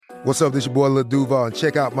What's up, this your boy Lil Duval, and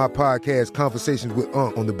check out my podcast, Conversations with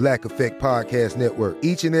Unc, on the Black Effect Podcast Network.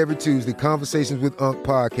 Each and every Tuesday, Conversations with Unc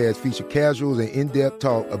podcast feature casuals and in-depth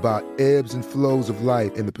talk about ebbs and flows of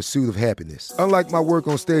life and the pursuit of happiness. Unlike my work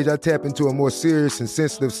on stage, I tap into a more serious and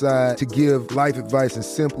sensitive side to give life advice and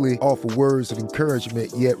simply offer words of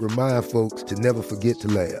encouragement, yet remind folks to never forget to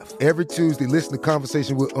laugh. Every Tuesday, listen to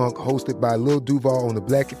Conversations with Unc, hosted by Lil Duval on the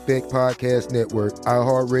Black Effect Podcast Network,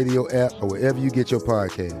 iHeartRadio app, or wherever you get your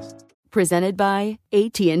podcasts. Presented by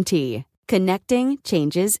AT&T. Connecting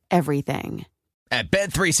changes everything. At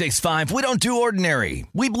Bet365, we don't do ordinary.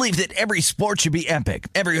 We believe that every sport should be epic.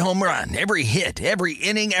 Every home run, every hit, every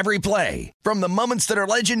inning, every play. From the moments that are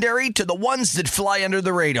legendary to the ones that fly under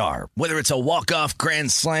the radar. Whether it's a walk-off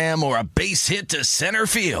grand slam or a base hit to center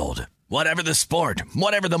field. Whatever the sport,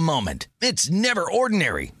 whatever the moment. It's never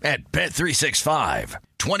ordinary at Bet365.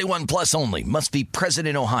 21 plus only. Must be present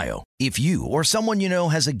in Ohio. If you or someone you know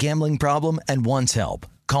has a gambling problem and wants help,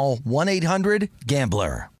 call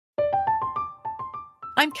 1-800-GAMBLER.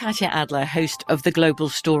 I'm Katya Adler, host of The Global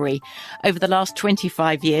Story. Over the last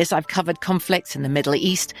 25 years, I've covered conflicts in the Middle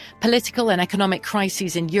East, political and economic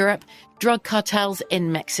crises in Europe, drug cartels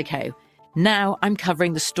in Mexico. Now I'm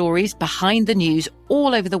covering the stories behind the news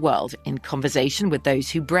all over the world in conversation with those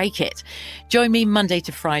who break it. Join me Monday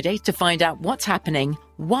to Friday to find out what's happening,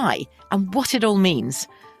 why, and what it all means.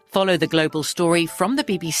 Follow The Global Story from the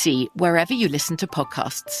BBC wherever you listen to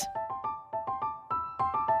podcasts.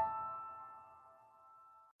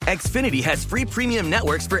 Xfinity has free premium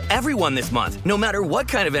networks for everyone this month, no matter what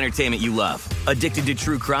kind of entertainment you love. Addicted to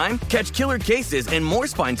true crime? Catch killer cases and more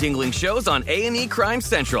spine-tingling shows on A&E Crime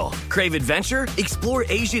Central. Crave adventure? Explore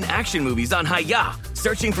Asian action movies on Hi-YAH.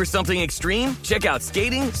 Searching for something extreme? Check out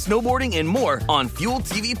skating, snowboarding, and more on Fuel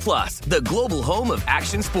TV Plus, the global home of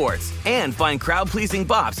action sports. And find crowd-pleasing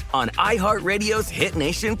bops on iHeartRadio's Hit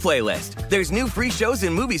Nation playlist. There's new free shows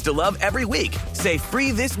and movies to love every week. Say free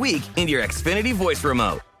this week in your Xfinity voice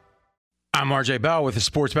remote. I'm RJ Bell with the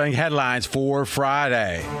sports betting headlines for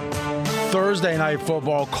Friday. Thursday night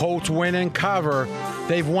football, Colts win and cover.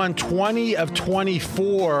 They've won 20 of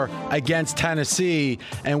 24 against Tennessee.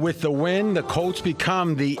 And with the win, the Colts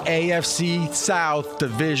become the AFC South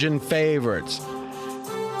division favorites.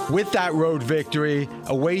 With that road victory,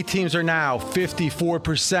 away teams are now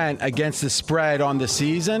 54% against the spread on the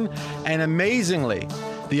season. And amazingly,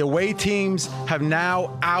 the away teams have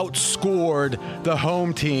now outscored the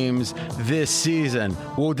home teams this season.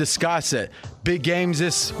 We'll discuss it. Big games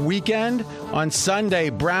this weekend. On Sunday,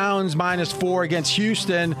 Browns -4 against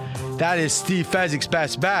Houston. That is Steve Fezzik's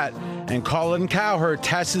best bet. And Colin Cowherd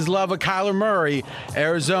tests his love of Kyler Murray.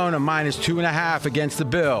 Arizona -2.5 against the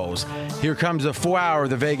Bills. Here comes a 4 hour of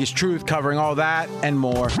the Vegas Truth covering all that and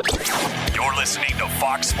more. You're listening to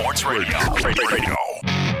Fox Sports Radio.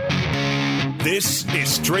 This is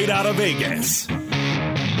Straight Outta Vegas.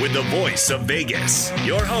 With the voice of Vegas,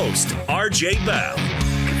 your host, RJ Bell.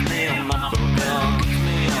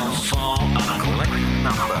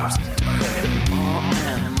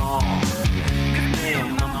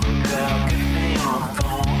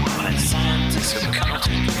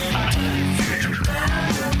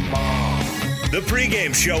 The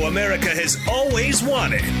pregame show America has always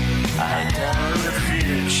wanted. I know the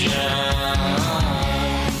future.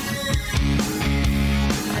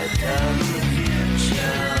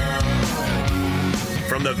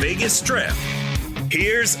 From the Vegas Strip,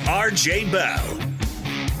 here's RJ Bell.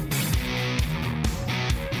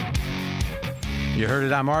 You heard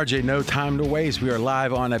it, I'm RJ. No time to waste. We are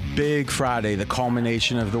live on a big Friday, the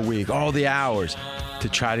culmination of the week. All the hours to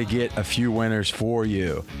try to get a few winners for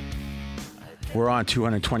you. We're on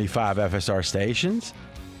 225 FSR stations.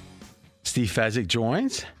 Steve Fezzik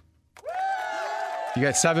joins. You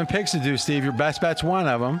got 7 picks to do, Steve. Your best bet's one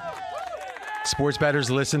of them. Sports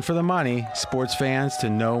bettors listen for the money. Sports fans to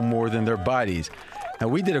know more than their buddies. Now,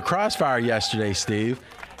 we did a crossfire yesterday, Steve,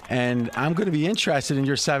 and I'm going to be interested in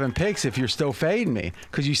your 7 picks if you're still fading me,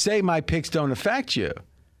 because you say my picks don't affect you.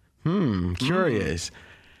 Curious.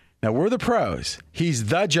 Now, we're the pros. He's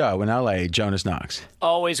the Joe in L.A., Jonas Knox.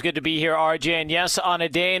 Always good to be here, RJ. And yes, on a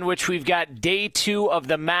day in which we've got day 2 of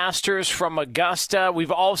the Masters from Augusta,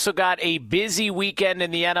 we've also got a busy weekend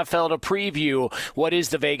in the NFL to preview. What is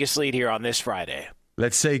the Vegas lead here on this Friday?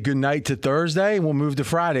 Let's say good night to Thursday, and we'll move to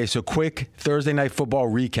Friday. So quick Thursday night football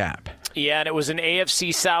recap. Yeah, and it was an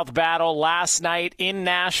AFC South battle last night in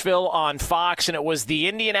Nashville on Fox, and it was the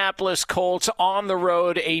Indianapolis Colts on the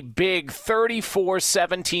road, a big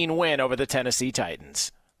 34-17 win over the Tennessee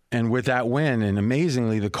Titans. And with that win, and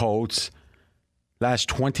amazingly, the Colts, last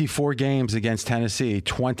 24 games against Tennessee,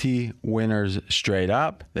 20 winners straight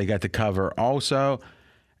up. They got the cover also.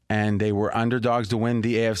 and they were underdogs to win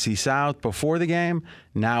the AFC South before the game.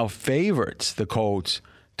 Now favorites, the Colts,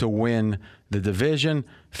 to win the division.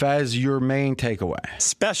 Fez, your main takeaway?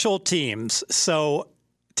 Special teams. So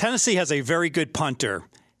Tennessee has a very good punter.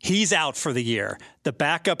 He's out for the year. The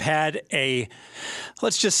backup had a,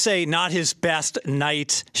 let's just say, not his best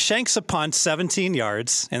night. Shanks a punt 17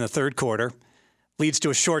 yards in the third quarter. Leads to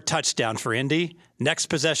a short touchdown for Indy. Next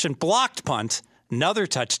possession, blocked punt. Another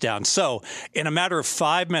touchdown. So, in a matter of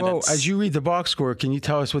 5 minutes. Well, as you read the box score, can you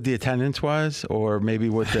tell us what the attendance was, or maybe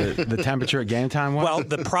what the temperature at game time was? Well,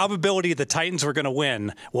 the probability the Titans were going to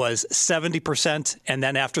win was 70%, and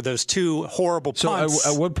then after those two horrible punts.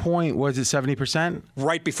 So, at what point was it 70%?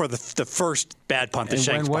 Right before the first bad punt, the Shanks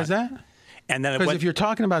punt. And when was that? And then because if you're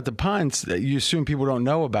talking about the punts, you assume people don't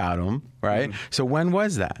know about them, right? Mm-hmm. So when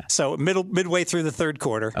was that? So midway through the third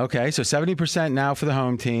quarter. Okay, so 70% now for the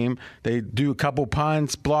home team. They do a couple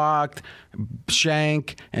punts, blocked,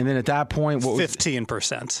 shank, and then at that point, what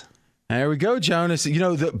 15%. There we go, Jonas. You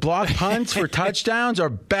know, the block punts for touchdowns are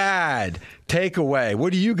bad. Takeaway.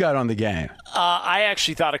 What do you got on the game? I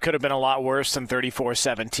actually thought it could have been a lot worse than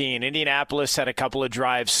 34-17. Indianapolis had a couple of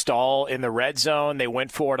drives stall in the red zone. They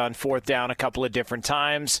went for it on fourth down a couple of different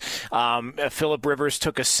times. Phillip Rivers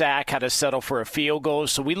took a sack, had to settle for a field goal.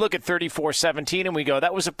 So we look at 34-17 and we go,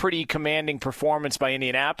 that was a pretty commanding performance by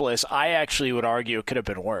Indianapolis. I actually would argue it could have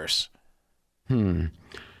been worse.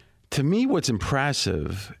 To me, what's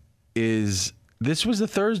impressive is this was a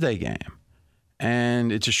Thursday game, and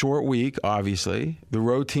it's a short week, obviously. The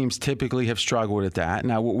road teams typically have struggled at that.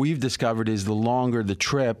 Now, what we've discovered is the longer the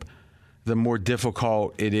trip, the more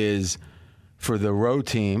difficult it is for the road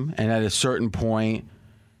team, and at a certain point,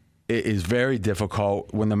 it is very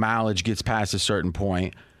difficult when the mileage gets past a certain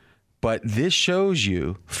point. But this shows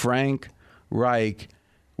you Frank Reich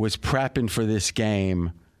was prepping for this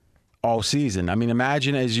game all season. I mean,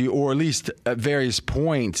 imagine or at least at various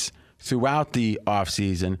points throughout the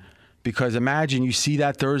offseason, because imagine you see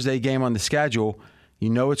that Thursday game on the schedule, you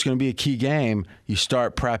know it's going to be a key game, you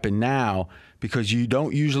start prepping now, because you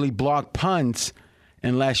don't usually block punts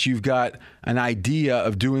unless you've got an idea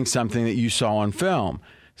of doing something that you saw on film.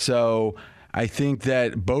 So I think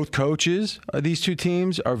that both coaches of these two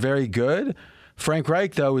teams are very good. Frank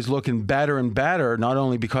Reich, though, is looking better and better, not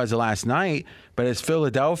only because of last night, but as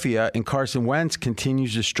Philadelphia and Carson Wentz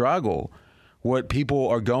continues to struggle. What people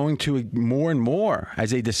are going to more and more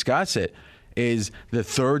as they discuss it is the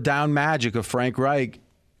third down magic of Frank Reich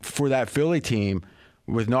for that Philly team,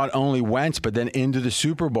 with not only Wentz, but then into the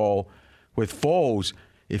Super Bowl with Foles.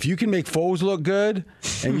 If you can make Foles look good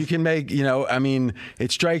and you can make,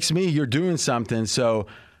 it strikes me you're doing something. So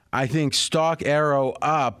I think stock arrow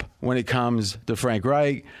up when it comes to Frank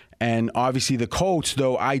Reich. And obviously the Colts,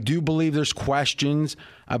 though I do believe there's questions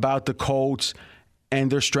about the Colts and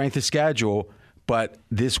their strength of schedule, but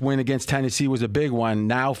this win against Tennessee was a big one,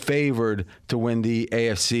 now favored to win the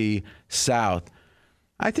AFC South.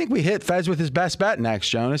 I think we hit Fez with his best bet next,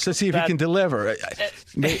 Jonas. Let's see if he can deliver.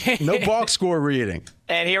 No box score reading.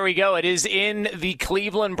 And here we go. It is in the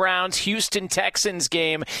Cleveland Browns-Houston Texans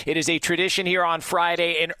game. It is a tradition here on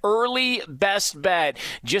Friday, an early best bet,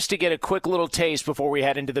 just to get a quick little taste before we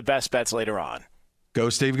head into the best bets later on. Go,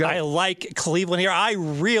 Steve. Go. I like Cleveland here. I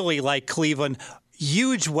really like Cleveland.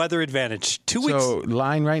 Huge weather advantage. 2 weeks. So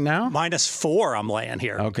line right now? -4 I'm laying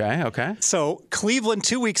here. Okay. So Cleveland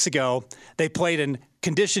 2 weeks ago, they played in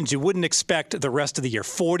conditions you wouldn't expect the rest of the year.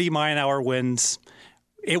 40-mile-an-hour winds.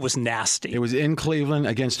 It was nasty. It was in Cleveland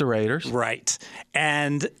against the Raiders. Right.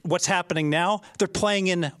 And what's happening now? They're playing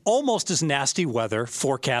in almost as nasty weather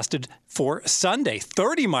forecasted for Sunday.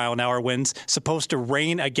 30-mile-an-hour winds, supposed to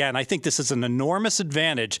rain again. I think this is an enormous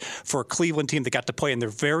advantage for a Cleveland team that got to play in their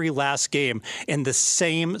very last game in the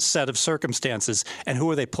same set of circumstances. And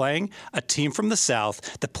who are they playing? A team from the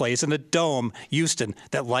South that plays in a dome, Houston,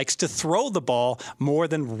 that likes to throw the ball more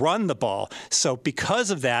than run the ball. So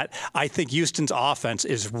because of that, I think Houston's offense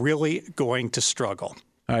is really going to struggle.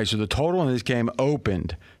 All right, so the total in this game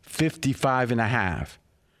opened 55.5.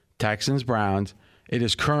 Texans-Browns. It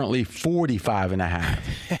is currently 45.5.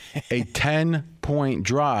 A 10-point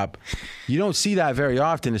drop. You don't see that very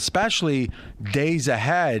often, especially days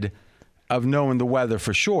ahead of knowing the weather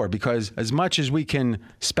for sure, because as much as we can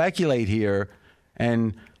speculate here,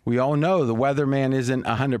 and we all know the weatherman isn't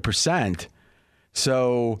 100%,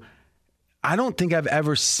 so I don't think I've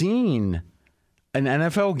ever seen an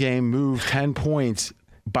NFL game move 10 points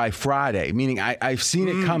by Friday, meaning I've seen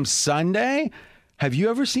it come Sunday. Have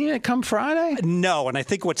you ever seen it come Friday? No, and I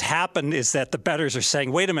think what's happened is that the bettors are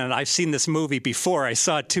saying, wait a minute, I've seen this movie before. I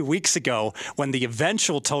saw it 2 weeks ago when the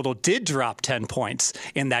eventual total did drop 10 points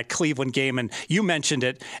in that Cleveland game. And you mentioned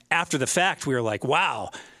it after the fact. We were like,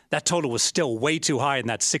 wow, that total was still way too high in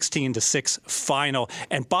that 16-6 final.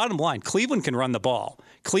 And bottom line, Cleveland can run the ball.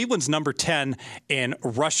 Cleveland's number 10 in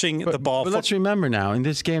rushing the ball. But let's remember now, in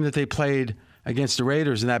this game that they played against the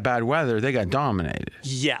Raiders in that bad weather, they got dominated.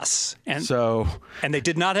 Yes. And they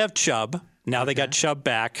did not have Chubb. Now they got Chubb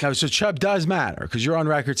back. Now, so Chubb does matter because you're on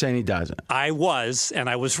record saying he doesn't. I was, and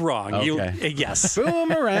I was wrong. Okay. Yes.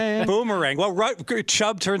 Boomerang. Boomerang. Well,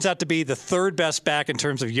 Chubb turns out to be the third best back in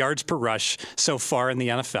terms of yards per rush so far in the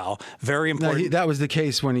NFL. Very important. That was the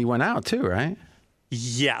case when he went out too, right?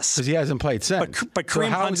 Yes. Because he hasn't played since. But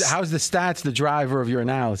Kareem how's the stats the driver of your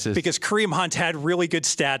analysis? Because Kareem Hunt had really good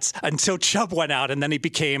stats until Chubb went out, and then he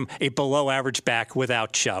became a below-average back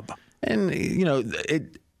without Chubb. And,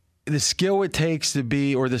 the skill it takes to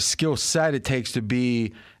be, or the skill set it takes to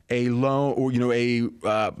be a lone, or,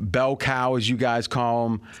 a bell cow, as you guys call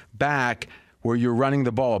them, back, where you're running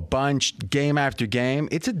the ball a bunch, game after game,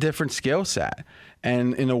 it's a different skill set.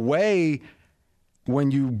 And in a way,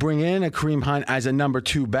 when you bring in a Kareem Hunt as a number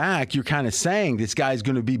 2 back, you're kind of saying this guy's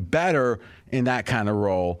going to be better in that kind of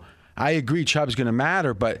role. I agree Chubb's going to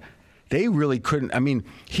matter, but they really couldn't. I mean,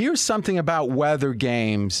 here's something about weather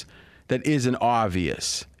games that isn't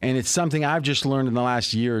obvious, and it's something I've just learned in the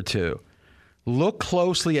last year or two. Look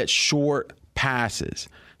closely at short passes.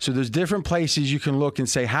 So there's different places you can look and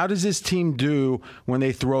say, how does this team do when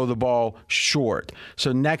they throw the ball short?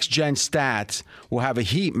 So Next Gen Stats will have a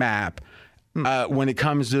heat map when it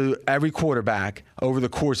comes to every quarterback over the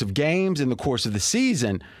course of games in the course of the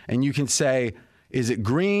season. And you can say, is it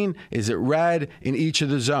green? Is it red in each of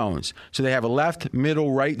the zones? So they have a left,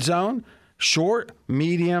 middle, right zone, short,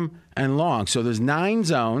 medium, and long. So there's 9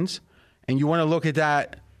 zones, and you want to look at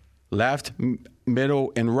that left,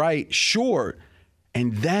 middle, and right, short.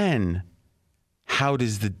 And then how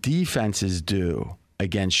does the defenses do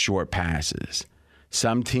against short passes?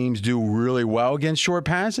 Some teams do really well against short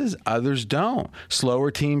passes. Others don't. Slower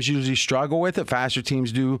teams usually struggle with it. Faster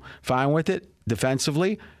teams do fine with it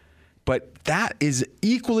defensively. But that is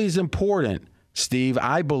equally as important, Steve,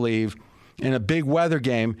 I believe, in a big weather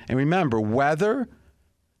game. And remember, weather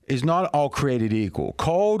is not all created equal.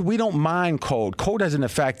 Cold, we don't mind cold. Cold doesn't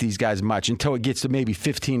affect these guys much until it gets to maybe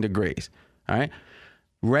 15 degrees. All right?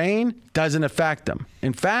 Rain doesn't affect them.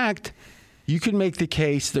 In fact, you can make the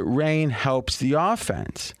case that rain helps the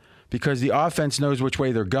offense because the offense knows which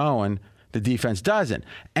way they're going, the defense doesn't.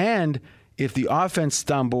 And if the offense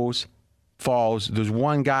stumbles, falls, there's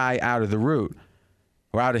one guy out of the route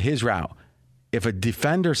or out of his route. If a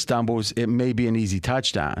defender stumbles, it may be an easy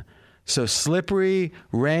touchdown. So slippery,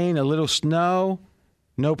 rain, a little snow,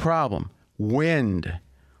 no problem. Wind.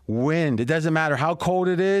 It doesn't matter how cold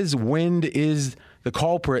it is. Wind is the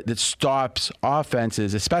culprit that stops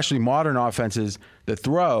offenses, especially modern offenses that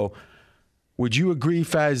throw. Would you agree,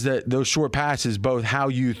 Fez, that those short passes, both how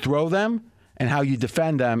you throw them and how you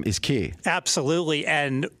defend them, is key? Absolutely.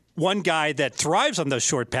 And one guy that thrives on those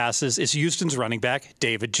short passes is Houston's running back,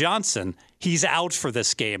 David Johnson. He's out for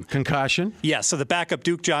this game. Concussion? Yeah, so the backup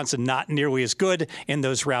Duke Johnson not nearly as good in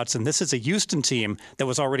those routes. And this is a Houston team that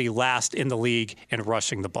was already last in the league in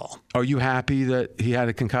rushing the ball. Are you happy that he had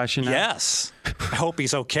a concussion now? Yes. I hope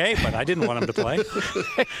he's okay, but I didn't want him to play.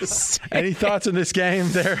 Any thoughts on this game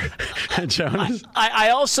there, Jonas? I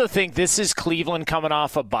also think this is Cleveland coming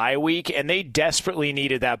off a bye week, and they desperately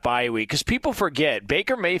needed that bye week because people forget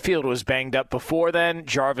Baker Mayfield was banged up before then.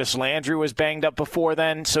 Jarvis Landry was banged up before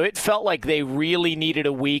then. So it felt like they really needed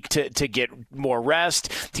a week to get more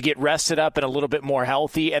rest, to get rested up and a little bit more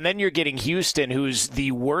healthy. And then you're getting Houston, who's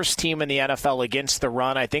the worst team in the NFL against the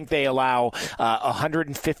run. I think they allow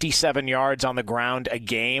 157 yards on the ground a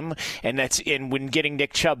game. And when getting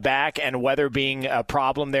Nick Chubb back and weather being a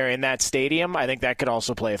problem there in that stadium, I think that could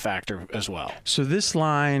also play a factor as well. So this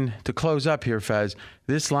line, to close up here, Fez,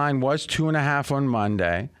 this line was 2.5 on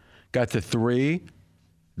Monday, got to 3,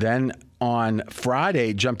 then on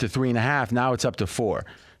Friday jumped to 3.5. Now it's up to 4.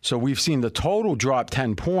 So we've seen the total drop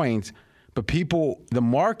 10 points, but the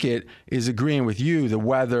market is agreeing with you. The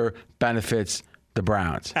weather benefits the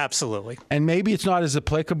Browns. Absolutely. And maybe it's not as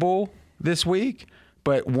applicable this week,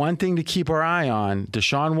 but one thing to keep our eye on,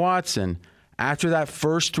 Deshaun Watson, after that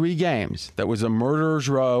first 3 games, that was a murderer's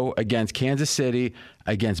row against Kansas City,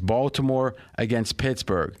 against Baltimore, against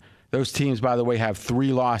Pittsburgh. Those teams, by the way, have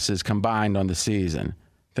 3 losses combined on the season.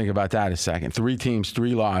 Think about that a second. 3 teams,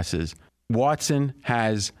 3 losses. Watson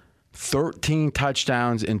has 13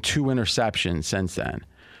 touchdowns and 2 interceptions since then.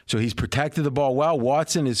 So he's protected the ball well.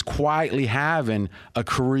 Watson is quietly having a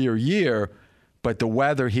career year, but the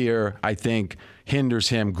weather here, I think, hinders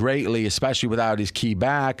him greatly, especially without his key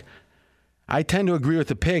back. I tend to agree with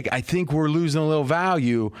the pick. I think we're losing a little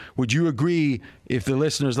value. Would you agree if the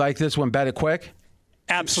listeners like this one, bet it quick?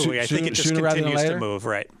 Absolutely. I think it just continues to move,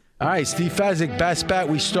 right? All right, Steve Fezzik, best bet.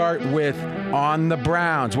 We start with On the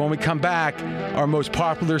Browns. When we come back, our most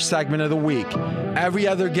popular segment of the week. Every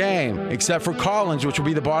other game, except for Collins, which will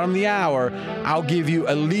be the bottom of the hour, I'll give you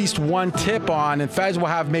at least one tip on, and Fez will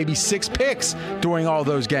have maybe 6 picks during all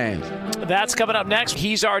those games. That's coming up next.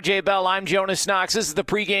 He's RJ Bell. I'm Jonas Knox. This is the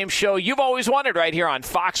pregame show you've always wanted right here on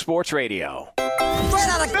Fox Sports Radio. Straight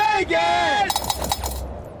out of Vegas!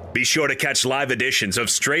 Be sure to catch live editions of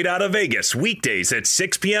Straight Out of Vegas weekdays at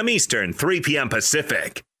 6 p.m. Eastern, 3 p.m.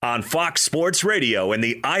 Pacific on Fox Sports Radio and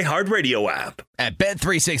the iHeartRadio app. At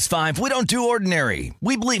Bet365, we don't do ordinary.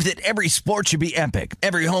 We believe that every sport should be epic.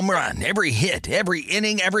 Every home run, every hit, every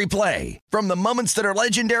inning, every play. From the moments that are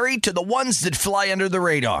legendary to the ones that fly under the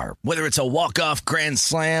radar. Whether it's a walk-off grand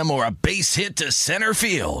slam or a base hit to center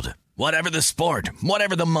field. Whatever the sport,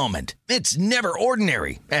 whatever the moment, it's never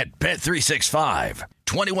ordinary at Bet365.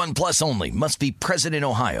 21 plus only. Must be present in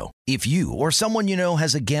Ohio. If you or someone you know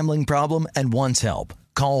has a gambling problem and wants help,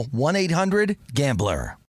 call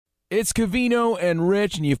 1-800-GAMBLER. It's Covino and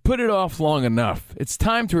Rich, and you've put it off long enough. It's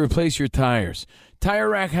time to replace your tires. Tire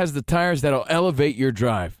Rack has the tires that'll elevate your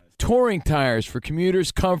drive. Touring tires for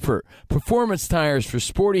commuters' comfort. Performance tires for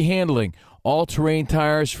sporty handling. All-terrain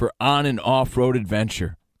tires for on- and off-road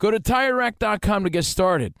adventure. Go to TireRack.com to get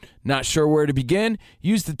started. Not sure where to begin?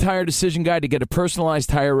 Use the Tire Decision Guide to get a personalized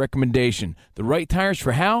tire recommendation. The right tires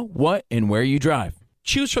for how, what, and where you drive.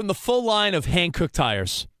 Choose from the full line of Hankook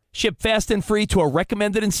tires. Ship fast and free to a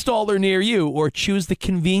recommended installer near you, or choose the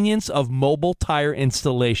convenience of mobile tire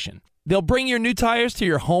installation. They'll bring your new tires to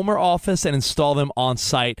your home or office and install them on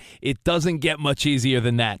site. It doesn't get much easier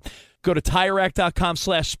than that. Go to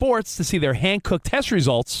TireRack.com/sports to see their Hankook test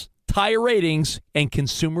results, tire ratings, and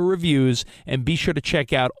consumer reviews, and be sure to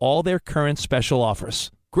check out all their current special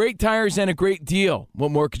offers. Great tires and a great deal.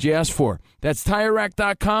 What more could you ask for? That's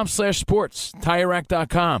TireRack.com/sports.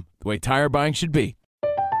 TireRack.com, the way tire buying should be.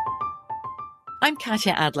 I'm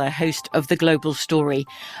Katya Adler, host of The Global Story.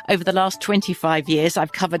 Over the last 25 years,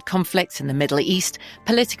 I've covered conflicts in the Middle East,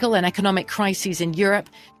 political and economic crises in Europe,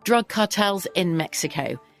 drug cartels in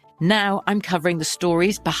Mexico. Now I'm covering the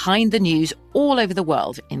stories behind the news all over the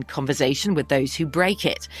world in conversation with those who break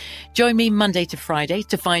it. Join me Monday to Friday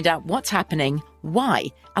to find out what's happening, why,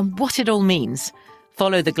 and what it all means.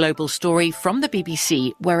 Follow The Global Story from the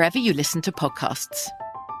BBC wherever you listen to podcasts.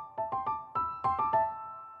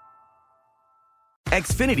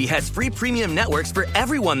 Xfinity has free premium networks for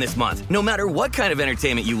everyone this month, no matter what kind of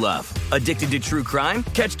entertainment you love. Addicted to true crime?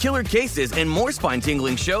 Catch killer cases and more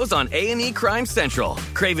spine-tingling shows on A&E Crime Central.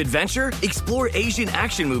 Crave adventure? Explore Asian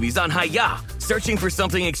action movies on Hi-YAH. Searching for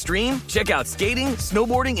something extreme? Check out skating,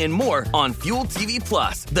 snowboarding, and more on Fuel TV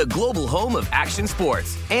Plus, the global home of action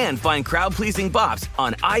sports. And find crowd-pleasing bops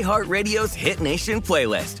on iHeartRadio's Hit Nation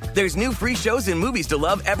playlist. There's new free shows and movies to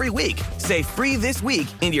love every week. Say free this week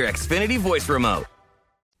in your Xfinity voice remote.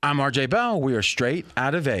 I'm RJ Bell. We are Straight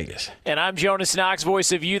Out of Vegas. And I'm Jonas Knox,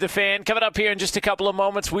 voice of You, the Fan. Coming up here in just a couple of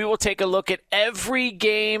moments, we will take a look at every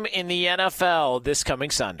game in the NFL this coming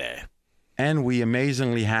Sunday. And we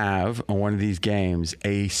amazingly have, on one of these games,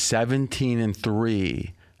 a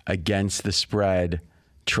 17-3 against the spread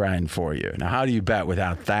trend for you. Now, how do you bet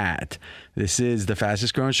without that? This is the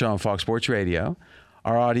fastest growing show on Fox Sports Radio.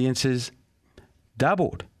 Our audience has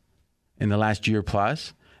doubled in the last year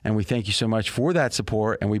plus. And we thank you so much for that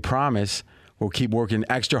support, and we promise we'll keep working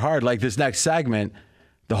extra hard like this next segment,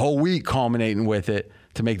 the whole week culminating with it,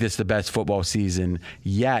 to make this the best football season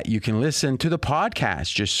yet. You can listen to the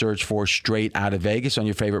podcast. Just search for Straight Out of Vegas on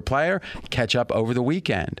your favorite player. Catch up over the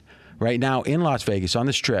weekend. Right now in Las Vegas on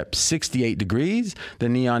the Strip, 68 degrees. The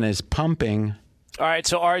neon is pumping. All right,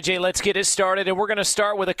 so RJ, let's get it started, and we're going to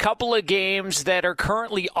start with a couple of games that are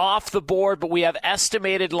currently off the board, but we have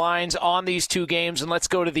estimated lines on these two games, and let's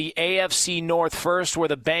go to the AFC North first, where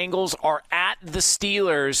the Bengals are at the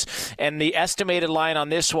Steelers, and the estimated line on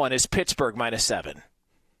this one is Pittsburgh -7.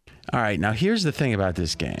 All right, now here's the thing about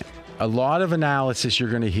this game. A lot of analysis you're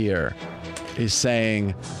going to hear is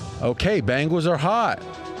saying, okay, Bengals are hot.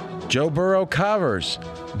 Joe Burrow covers,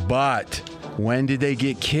 but when did they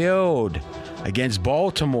get killed? Against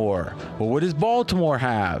Baltimore. Well, what does Baltimore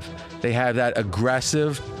have? They have that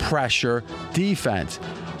aggressive pressure defense.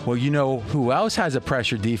 Well, you know who else has a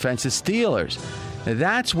pressure defense? The Steelers. Now,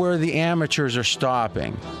 that's where the amateurs are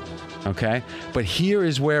stopping. Okay? But here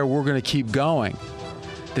is where we're going to keep going.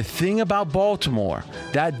 The thing about Baltimore,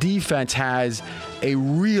 that defense has a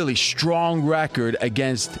really strong record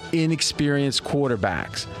against inexperienced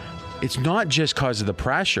quarterbacks. It's not just because of the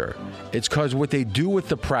pressure. It's because what they do with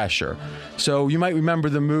the pressure. So you might remember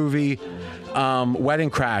the movie Wedding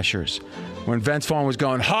Crashers, when Vince Vaughn was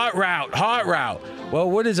going, hot route, hot route. Well,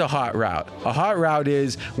 what is a hot route? A hot route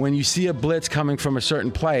is when you see a blitz coming from a certain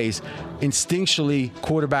place, instinctually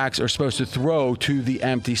quarterbacks are supposed to throw to the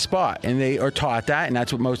empty spot. And they are taught that, and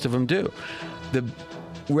that's what most of them do. The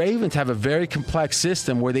Ravens have a very complex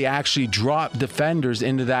system where they actually drop defenders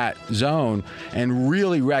into that zone and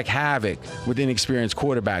really wreak havoc with inexperienced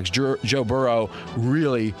quarterbacks. Joe Burrow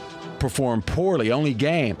really performed poorly, only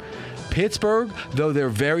game. Pittsburgh, though they're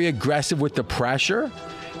very aggressive with the pressure,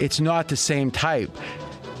 it's not the same type.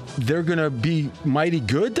 They're going to be mighty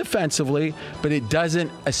good defensively, but it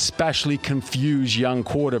doesn't especially confuse young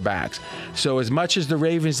quarterbacks. So as much as the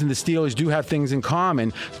Ravens and the Steelers do have things in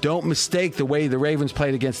common, don't mistake the way the Ravens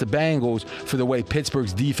played against the Bengals for the way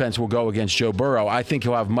Pittsburgh's defense will go against Joe Burrow. I think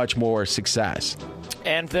he'll have much more success.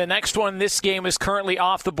 And the next one, this game is currently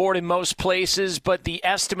off the board in most places, but the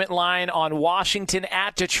estimate line on Washington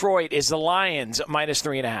at Detroit is the Lions minus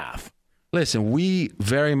 3.5. Listen, we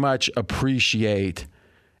very much appreciate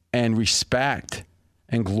and respect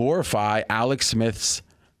and glorify Alex Smith's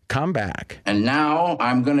comeback. And now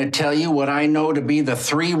I'm going to tell you what I know to be the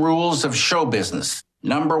 3 rules of show business.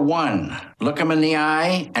 Number 1, look him in the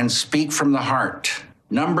eye and speak from the heart.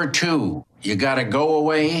 Number 2, you got to go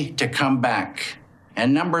away to come back.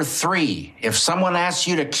 And number 3, if someone asks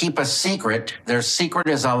you to keep a secret, their secret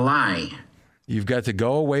is a lie. You've got to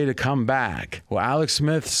go away to come back. Well, Alex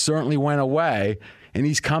Smith certainly went away, and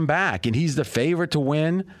he's come back, and he's the favorite to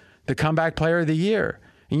win the Comeback Player of the Year.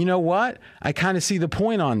 And you know what? I kind of see the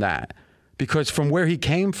point on that, because from where he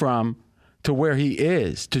came from to where he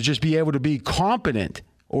is, to just be able to be competent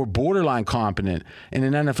or borderline competent in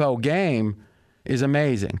an NFL game is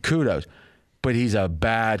amazing. Kudos. But he's a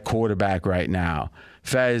bad quarterback right now.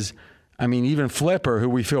 Fez, I mean, even Flipper, who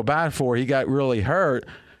we feel bad for, he got really hurt,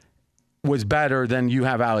 was better than you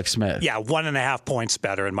have Alex Smith. Yeah, 1.5 points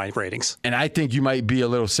better in my ratings. And I think you might be a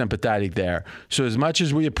little sympathetic there. So as much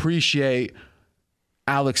as we appreciate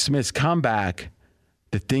Alex Smith's comeback,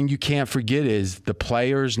 the thing you can't forget is the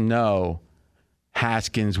players know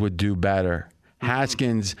Haskins would do better.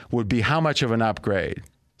 Haskins would be how much of an upgrade?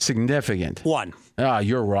 Significant. 1. Oh,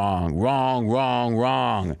 you're wrong.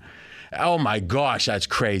 Wrong. Oh, my gosh, that's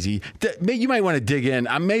crazy. You might want to dig in.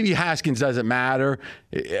 Maybe Haskins doesn't matter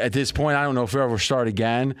at this point. I don't know if he'll ever start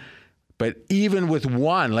again. But even with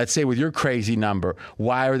 1, let's say with your crazy number,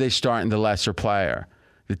 why are they starting the lesser player?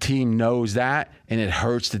 The team knows that, and it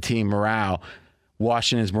hurts the team morale.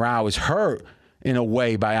 Washington's morale is hurt in a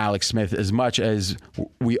way by Alex Smith as much as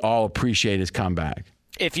we all appreciate his comeback.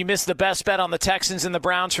 If you missed the best bet on the Texans and the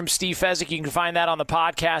Browns from Steve Fezzik, you can find that on the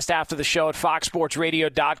podcast after the show at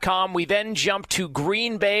foxsportsradio.com. We then jump to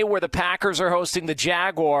Green Bay, where the Packers are hosting the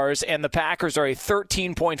Jaguars, and the Packers are a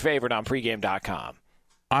 13-point favorite on pregame.com.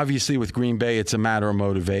 Obviously, with Green Bay, it's a matter of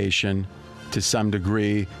motivation to some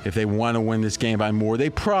degree. If they want to win this game by more,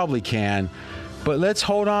 they probably can. But let's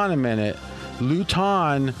hold on a minute.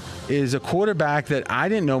 Luton is a quarterback that I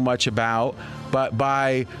didn't know much about, but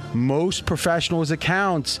by most professionals'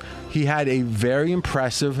 accounts, he had a very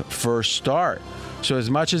impressive first start. So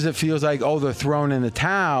as much as it feels like, they're thrown in the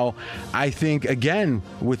towel, I think, again,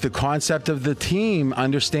 with the concept of the team,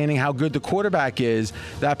 understanding how good the quarterback is,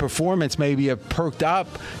 that performance maybe have perked up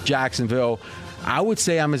Jacksonville. I would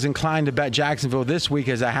say I'm as inclined to bet Jacksonville this week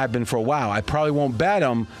as I have been for a while. I probably won't bet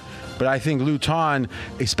them, but I think Luton,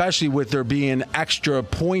 especially with there being extra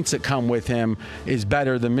points that come with him, is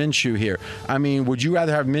better than Minshew here. I mean, would you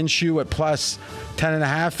rather have Minshew at plus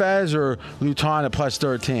 10.5, Fez, or Luton at plus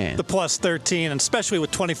 13? The plus 13, and especially with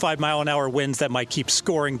 25-mile-an-hour winds, that might keep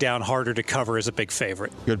scoring down harder to cover, is a big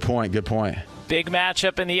favorite. Good point. Big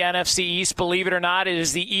matchup in the NFC East, believe it or not. It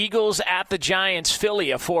is the Eagles at the Giants. Philly,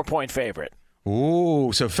 a 4-point favorite.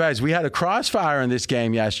 Ooh, so Fez, we had a crossfire in this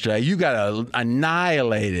game yesterday. You got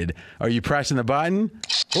annihilated. Are you pressing the button?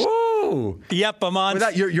 Ooh. Yep, I'm on.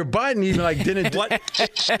 Without, your button even didn't. What?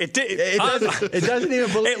 It doesn't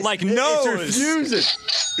even believe. It knows. It's refusing.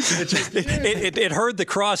 It heard the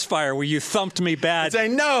crossfire where you thumped me bad. It's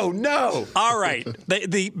saying no. All right.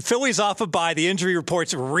 The Phillies off a bye. The injury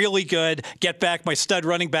report's really good. Get back my stud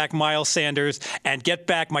running back Miles Sanders, and get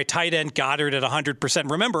back my tight end Goddard at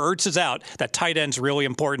 100%. Remember, Ertz is out. That tight end's really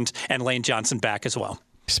important, and Lane Johnson back as well.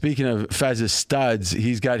 Speaking of Fez's studs,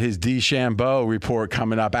 he's got his DeChambeau report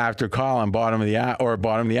coming up after Colin, bottom of the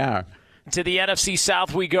hour. To the NFC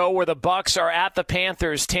South we go, where the Bucs are at the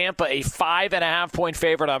Panthers. Tampa, a 5.5-point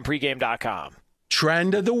favorite on pregame.com.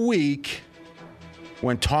 Trend of the week,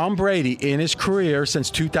 when Tom Brady in his career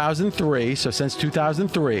since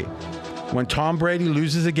 2003, when Tom Brady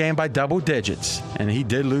loses a game by double digits, and he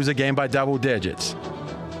did lose a game by double digits,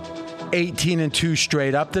 18-2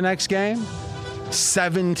 straight up the next game,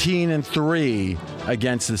 17-3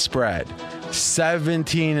 against the spread.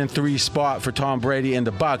 17-3 spot for Tom Brady and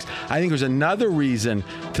the Bucs. I think there's another reason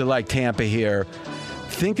to like Tampa here.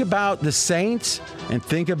 Think about the Saints and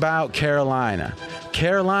think about Carolina.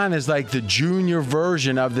 Carolina is like the junior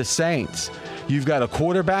version of the Saints. You've got a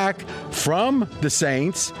quarterback from the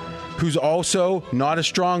Saints who's also not a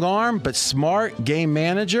strong arm, but smart game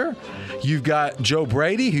manager. You've got Joe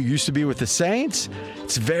Brady, who used to be with the Saints.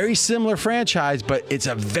 It's a very similar franchise, but it's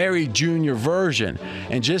a very junior version.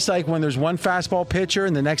 And just like when there's one fastball pitcher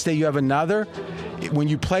and the next day you have another, when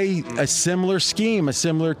you play a similar scheme, a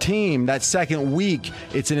similar team, that second week,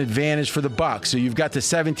 it's an advantage for the Bucs. So you've got the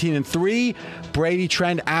 17-3 Brady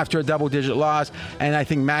trend after a double-digit loss, and I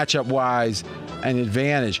think matchup-wise, an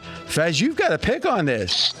advantage. Fez, you've got a pick on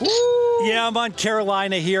this. Woo! Yeah, I'm on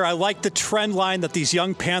Carolina here. I like the trend line that these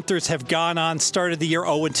young Panthers have gone on. Started the year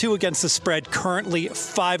 0-2 against the spread, currently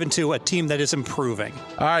 5-2, a team that is improving.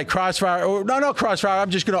 All right, Crossfire. Oh, no, Crossfire.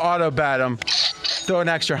 I'm just going to auto-bet them. Throw an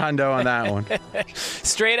extra hundo on that one.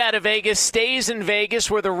 Straight out of Vegas, stays in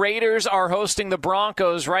Vegas, where the Raiders are hosting the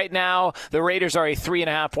Broncos. Right now, the Raiders are a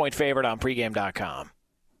 3.5-point favorite on pregame.com.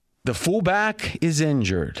 The fullback is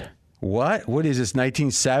injured. What? What is this,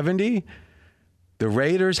 1970? The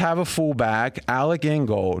Raiders have a fullback, Alec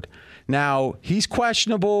Ingold. Now, he's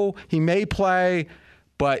questionable. He may play,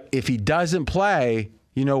 but if he doesn't play,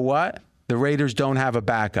 you know what? The Raiders don't have a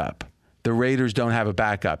backup.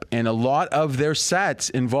 And a lot of their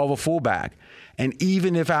sets involve a fullback. And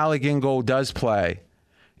even if Alec Ingold does play,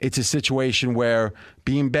 it's a situation where,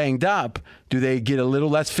 being banged up, do they get a little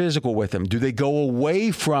less physical with him? Do they go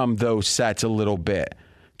away from those sets a little bit?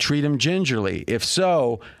 Treat him gingerly. If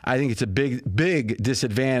so, I think it's a big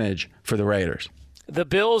disadvantage for the Raiders. The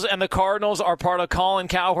Bills and the Cardinals are part of Colin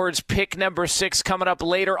Cowherd's pick number 6 coming up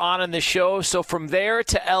later on in the show. So from there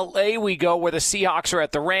to L.A. we go, where the Seahawks are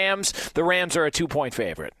at the Rams. The Rams are a 2-point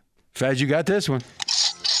favorite. Fez, you got this one.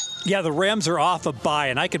 Yeah, the Rams are off a bye,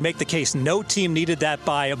 and I could make the case no team needed that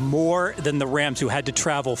bye more than the Rams, who had to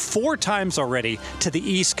travel 4 times already to the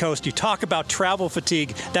East Coast. You talk about travel fatigue.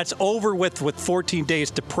 That's over with 14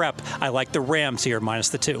 days to prep. I like the Rams here, minus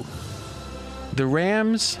the 2. The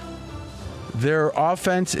Rams, their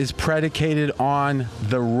offense is predicated on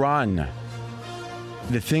the run.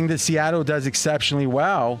 The thing that Seattle does exceptionally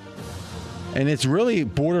well, and it's really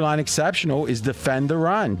borderline exceptional, is defend the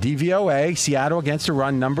run. DVOA, Seattle against the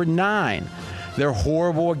run, number 9. They're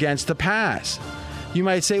horrible against the pass. You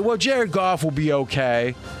might say, well, Jared Goff will be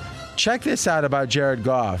okay. Check this out about Jared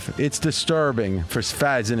Goff. It's disturbing for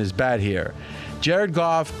Fez in his bet here. Jared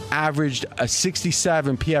Goff averaged a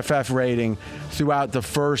 67 PFF rating throughout the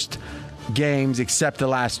first games except the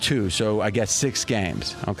last 2, so I guess 6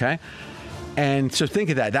 games, okay? And so think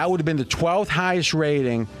of that. That would have been the 12th highest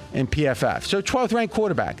rating in PFF. So 12th ranked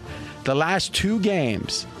quarterback. The last 2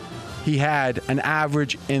 games, he had an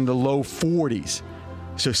average in the low 40s.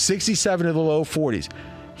 So 67 to the low 40s.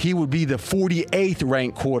 He would be the 48th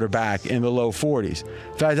ranked quarterback in the low 40s.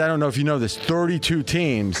 In fact, I don't know if you know this, 32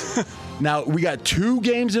 teams. Now, we got 2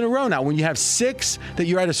 games in a row now. When you have 6 that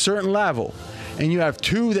you're at a certain level, and you have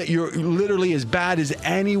 2 that you're literally as bad as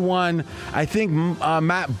anyone. I think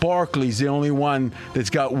Matt Barkley's the only one that's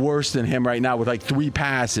got worse than him right now with like 3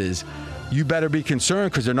 passes. You better be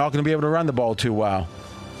concerned, because they're not going to be able to run the ball too well.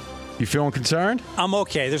 You feeling concerned? I'm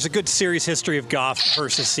okay. There's a good series history of Goff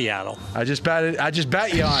versus Seattle. I just bet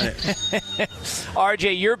you on it.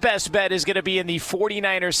 RJ, your best bet is going to be in the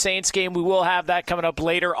 49ers Saints game. We will have that coming up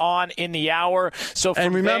later on in the hour. So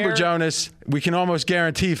and remember, Jonas, we can almost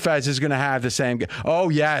guarantee Fez is going to have the same game. Oh,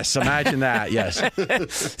 yes. Imagine that. Yes.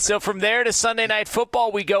 So from there to Sunday Night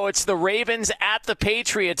Football we go. It's the Ravens at the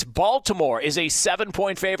Patriots. Baltimore is a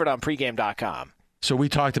 7-point favorite on pregame.com. So we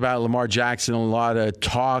talked about Lamar Jackson, a lot of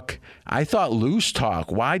talk. I thought loose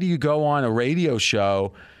talk. Why do you go on a radio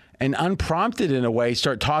show and unprompted in a way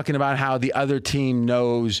start talking about how the other team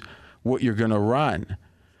knows what you're going to run?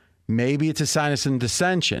 Maybe it's a sign of some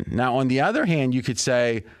dissension. Now, on the other hand, you could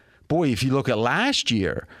say, boy, if you look at last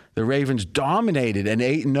year, the Ravens dominated an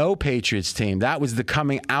 8-0 Patriots team. That was the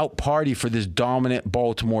coming out party for this dominant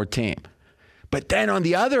Baltimore team. But then on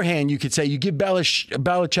the other hand, you could say you give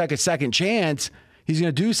Belichick a second chance, he's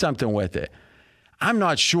going to do something with it. I'm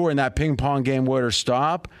not sure in that ping pong game where to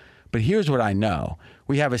stop, But here's what I know.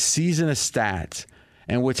 We have a season of stats.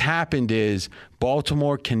 And what's happened is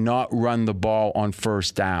Baltimore cannot run the ball on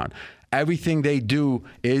first down. Everything they do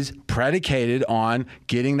is predicated on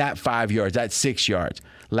getting that 5 yards, that 6 yards.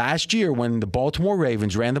 Last year, when the Baltimore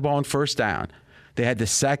Ravens ran the ball on first down, they had the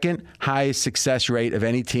second highest success rate of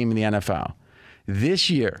any team in the NFL. This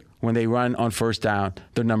year, when they run on first down,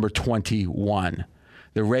 they're number 21.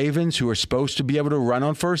 The Ravens, who are supposed to be able to run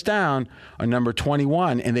on first down, are number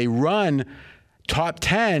 21, and they run top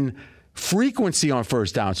 10 frequency on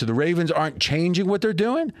first down. So the Ravens aren't changing what they're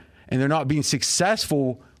doing, and they're not being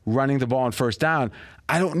successful running the ball on first down.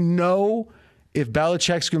 I don't know if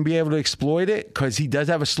Belichick's going to be able to exploit it because he does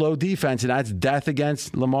have a slow defense, and that's death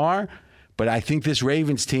against Lamar. But I think this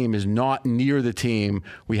Ravens team is not near the team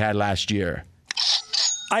we had last year.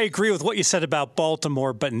 I agree with what you said about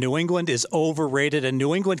Baltimore, but New England is overrated, and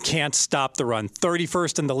New England can't stop the run.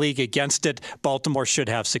 31st in the league against it. Baltimore should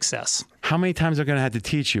have success. How many times are going to have to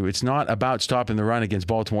teach you? It's not about stopping the run against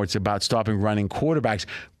Baltimore. It's about stopping running quarterbacks.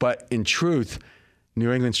 But in truth,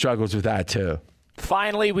 New England struggles with that too.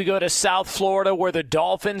 Finally, we go to South Florida, where the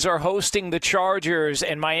Dolphins are hosting the Chargers,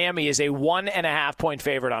 and Miami is a 1.5-point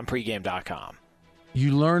favorite on pregame.com.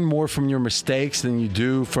 You learn more from your mistakes than you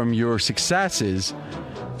do from your successes.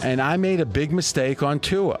 And I made a big mistake on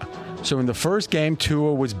Tua. So in the first game,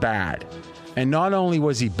 Tua was bad. And not only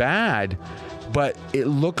was he bad, but it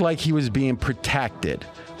looked like he was being protected.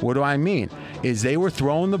 What do I mean? Is they were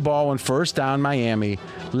throwing the ball on first down, Miami,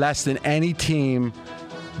 less than any team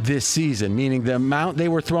this season, meaning the amount they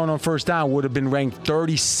were throwing on first down would have been ranked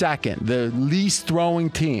 32nd, the least throwing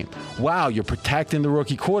team. Wow, you're protecting the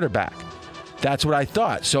rookie quarterback. That's what I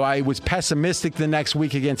thought. So I was pessimistic the next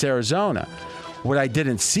week against Arizona. What I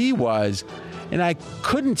didn't see was, and I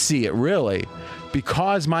couldn't see it really,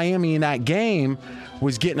 because Miami in that game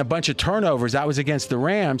was getting a bunch of turnovers. That was against the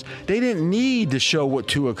Rams. They didn't need to show what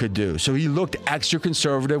Tua could do. So he looked extra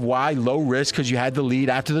conservative. Why? Low risk, because you had the lead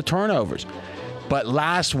after the turnovers. But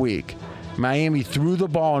last week, Miami threw the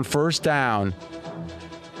ball on first down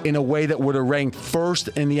in a way that would have ranked first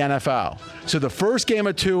in the NFL. So the first game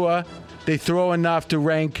of Tua, they throw enough to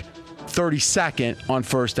rank 32nd on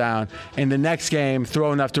first down, and the next game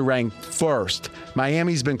throw enough to rank first.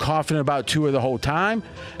 Miami's been confident about Tua the whole time,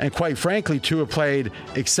 and quite frankly, Tua played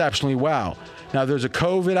exceptionally well. Now, there's a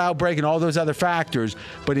COVID outbreak and all those other factors,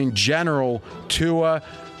 but in general, Tua,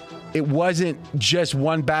 it wasn't just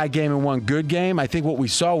one bad game and one good game. I think what we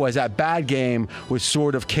saw was that bad game was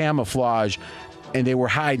sort of camouflage, and they were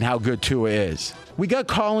hiding how good Tua is. We got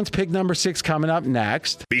Colin's pick number 6 coming up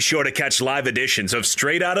next. Be sure to catch live editions of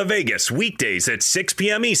Straight Outta Vegas weekdays at 6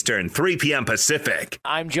 p.m. Eastern, 3 p.m. Pacific.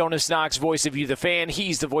 I'm Jonas Knox, voice of You, the fan.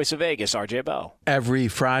 He's the voice of Vegas, RJ Bell. Every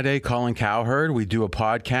Friday, Colin Cowherd, we do a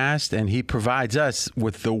podcast, and he provides us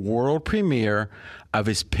with the world premiere of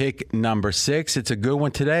his pick number 6. It's a good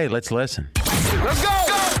one today. Let's listen. Let's go!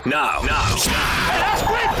 Now. Hey, that's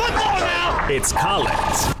great football now! It's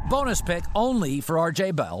Colin's bonus pick only for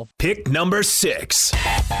RJ Bell. Pick number 6.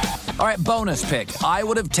 All right, bonus pick. I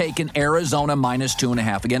would have taken Arizona minus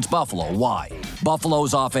 2.5 against Buffalo. Why?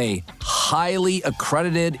 Buffalo's off a highly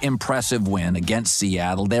accredited, impressive win against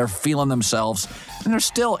Seattle. They're feeling themselves, and they're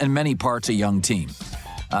still, in many parts, a young team.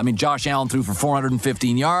 I mean, Josh Allen threw for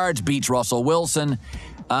 415 yards, beats Russell Wilson.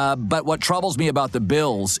 But what troubles me about the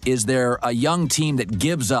Bills is they're a young team that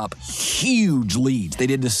gives up huge leads. They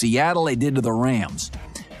did to Seattle, they did to the Rams.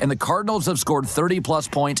 And the Cardinals have scored 30-plus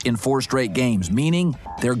points in 4 straight games, meaning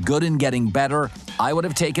they're good and getting better. I would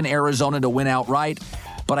have taken Arizona to win outright,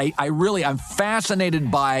 but I'm fascinated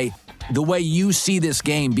by the way you see this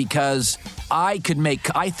game, because I can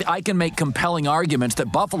make compelling arguments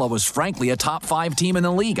that Buffalo is frankly a top 5 team in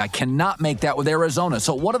the league. I cannot make that with Arizona.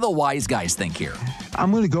 So what do the wise guys think here? I'm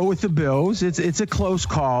going to go with the Bills. It's a close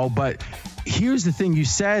call, but here's the thing you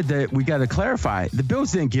said that we got to clarify. The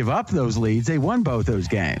Bills didn't give up those leads. They won both those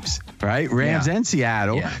games, right? Rams and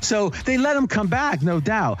Seattle. Yeah. So they let them come back, no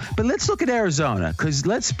doubt. But let's look at Arizona, because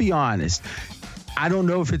let's be honest. I don't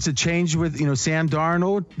know if it's a change with, Sam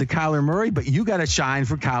Darnold, the Kyler Murray, but you got to shine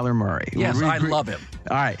for Kyler Murray. Yes, I love him.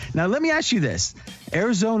 All right. Now, let me ask you this.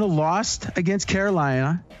 Arizona lost against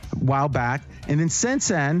Carolina a while back, and then since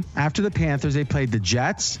then, after the Panthers, they played the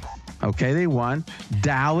Jets. Okay, they won.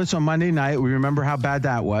 Dallas on Monday night. We remember how bad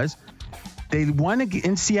that was. They won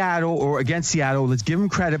in Seattle, or against Seattle. Let's give them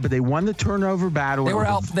credit, but they won the turnover battle. They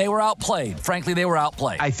were outplayed. Frankly, they were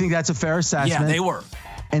outplayed. I think that's a fair assessment. Yeah, they were.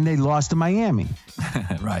 and they lost to Miami.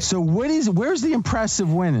 Right. So where's the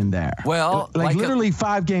impressive win in there? Well, like literally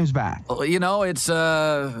 5 games back. You know, it's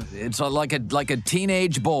like a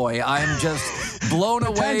teenage boy. I'm just blown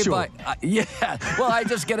away by. Well, I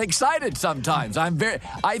just get excited sometimes.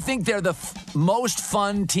 I think they're the most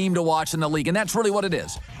fun team to watch in the league, and that's really what it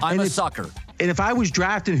is. I'm a sucker. And if I was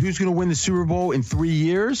drafting who's going to win the Super Bowl in 3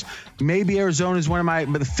 years, maybe Arizona is one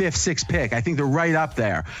of the 5th, 6th pick. I think they're right up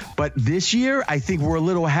there. But this year, I think we're a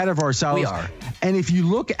little ahead of ourselves. We are. And if you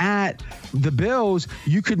look at the Bills,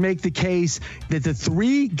 you could make the case that the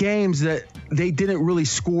 3 games that they didn't really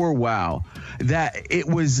score well, that it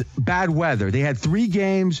was bad weather. They had 3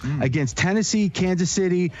 games against Tennessee, Kansas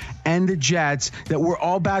City, and the Jets that were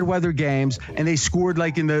all bad weather games, and they scored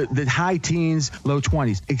like in the high teens, low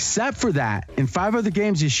 20s. Except for that, in 5 other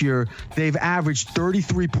games this year, they've averaged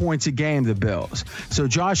 33 points a game, the Bills. So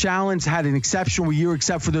Josh Allen's had an exceptional year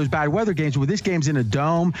except for those bad weather games. Well, this game's in a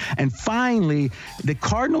dome. And finally, the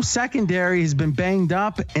Cardinals secondary has been banged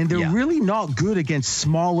up, and they're really not good against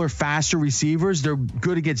smaller, faster receivers. They're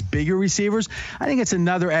good against bigger receivers. I think it's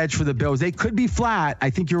another edge for the Bills. They could be flat. I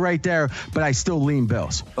think you're right there, but I still lean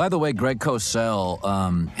Bills. By the way, Greg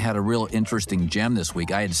Cosell had a real interesting gem this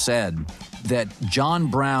week. I had said that John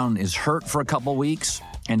Brown is hurt for a couple weeks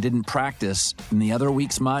and didn't practice in the other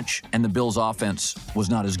weeks much, and the Bills' offense was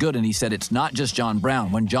not as good. And he said it's not just John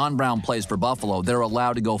Brown. When John Brown plays for Buffalo, they're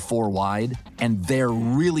allowed to go 4 wide, and they're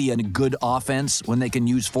really a good offense when they can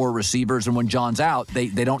use 4 receivers. And when John's out, they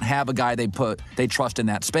don't have a guy they trust in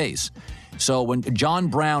that space. So when John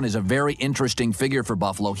Brown is a very interesting figure for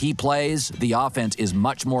Buffalo, he plays, the offense is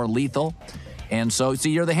much more lethal. And so,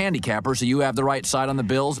 see, you're the handicapper, so you have the right side on the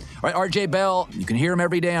Bills. All right, RJ Bell, you can hear him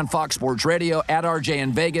every day on Fox Sports Radio, at RJ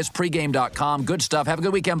in Vegas, pregame.com. Good stuff. Have a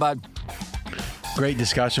good weekend, bud. Great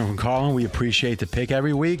discussion from Colin. We appreciate the pick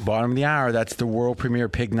every week. Bottom of the hour, that's the world premiere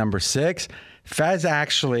pick number 6. Fez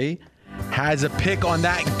actually has a pick on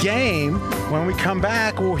that game. When we come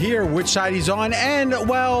back, we'll hear which side he's on and,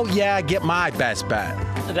 get my best bet.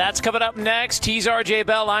 That's coming up next. He's RJ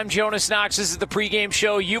Bell. I'm Jonas Knox. This is the pregame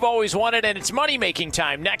show you've always wanted, and it's money-making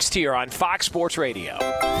time next here on Fox Sports Radio.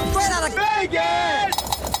 Straight out of Vegas!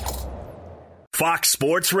 Fox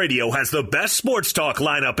Sports Radio has the best sports talk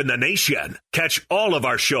lineup in the nation. Catch all of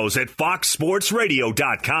our shows at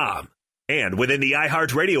foxsportsradio.com. And within the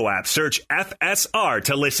iHeartRadio app, search FSR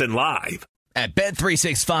to listen live. At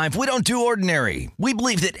Bet365, we don't do ordinary. We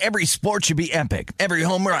believe that every sport should be epic. Every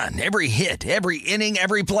home run, every hit, every inning,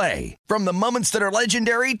 every play. From the moments that are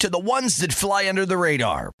legendary to the ones that fly under the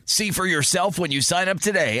radar. See for yourself when you sign up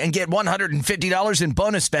today and get $150 in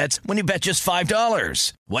bonus bets when you bet just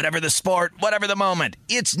 $5. Whatever the sport, whatever the moment,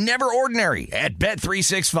 it's never ordinary at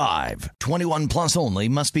Bet365. 21 plus only.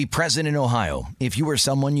 Must be present in Ohio. If you or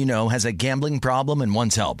someone you know has a gambling problem and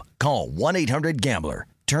wants help, call 1-800-GAMBLER.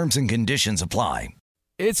 Terms and conditions apply.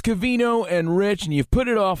 It's Covino and Rich, and you've put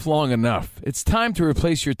it off long enough. It's time to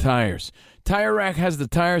replace your tires. Tire Rack has the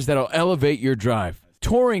tires that'll elevate your drive.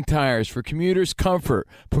 Touring tires for commuters' comfort.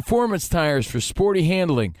 Performance tires for sporty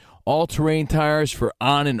handling. All-terrain tires for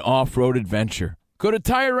on- and off-road adventure. Go to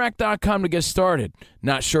TireRack.com to get started.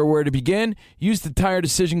 Not sure where to begin? Use the Tire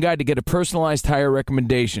Decision Guide to get a personalized tire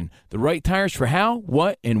recommendation. The right tires for how,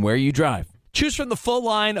 what, and where you drive. Choose from the full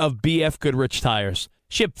line of BF Goodrich tires.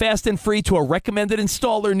 Ship fast and free to a recommended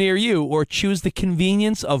installer near you, or choose the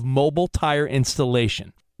convenience of mobile tire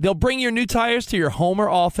installation. They'll bring your new tires to your home or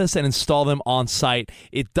office and install them on site.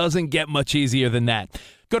 It doesn't get much easier than that.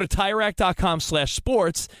 Go to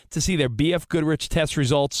TireRack.com/sports to see their BF Goodrich test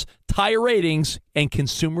results, tire ratings, and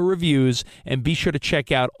consumer reviews, and be sure to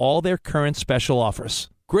check out all their current special offers.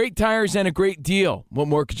 Great tires and a great deal. What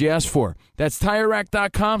more could you ask for? That's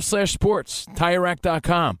TireRack.com/sports.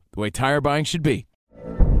 TireRack.com, the way tire buying should be.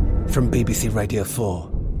 From BBC Radio 4,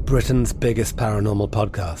 Britain's biggest paranormal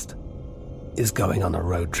podcast is going on a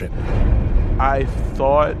road trip. I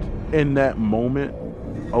thought in that moment,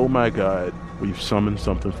 oh my God, we've summoned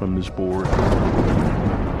something from this board.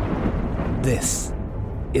 This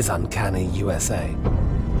is Uncanny USA.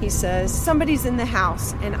 He says, somebody's in the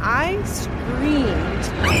house, and I screamed.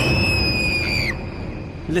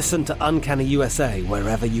 Listen to Uncanny USA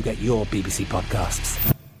wherever you get your BBC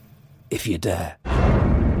podcasts, if you dare.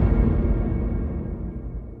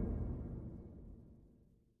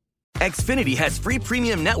 Xfinity has free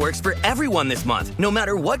premium networks for everyone this month, no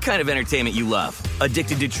matter what kind of entertainment you love.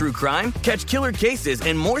 Addicted to true crime? Catch killer cases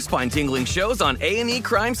and more spine-tingling shows on A&E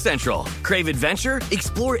Crime Central. Crave adventure?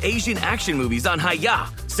 Explore Asian action movies on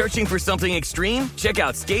Hi-YAH. Searching for something extreme? Check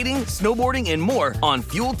out skating, snowboarding, and more on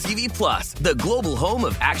Fuel TV Plus, the global home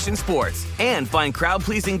of action sports. And find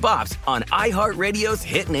crowd-pleasing bops on iHeartRadio's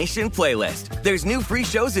Hit Nation playlist. There's new free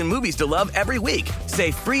shows and movies to love every week.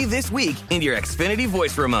 Say free this week in your Xfinity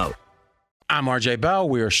voice remote. I'm RJ Bell.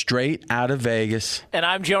 We are straight out of Vegas. And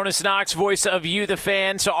I'm Jonas Knox, voice of You, the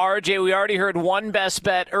Fan. So, RJ, we already heard one best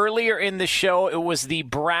bet earlier in the show. It was the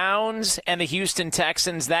Browns and the Houston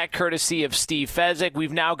Texans, that courtesy of Steve Fezzik.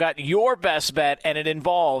 We've now got your best bet, and it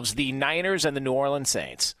involves the Niners and the New Orleans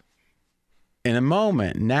Saints. In a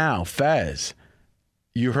moment, now, Fez,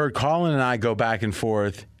 you heard Colin and I go back and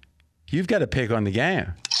forth. You've got to pick on the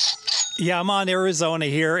game. Yeah, I'm on Arizona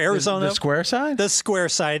here. Arizona. The square side? The square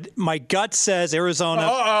side. My gut says Arizona.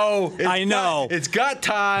 Uh-oh. I know. It's gut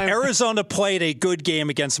time. Arizona played a good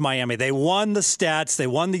game against Miami. They won the stats. They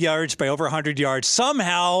won the yards by over 100 yards.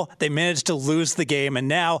 Somehow they managed to lose the game. And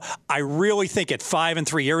now I really think at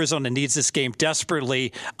 5-3, Arizona needs this game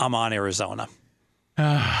desperately. I'm on Arizona.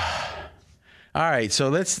 All right, so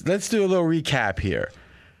let's do a little recap here.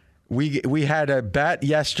 We had a bet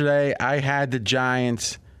yesterday. I had the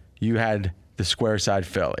Giants. You had the square side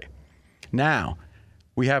Philly. Now,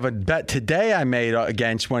 we have a bet today I made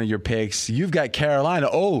against one of your picks. You've got Carolina.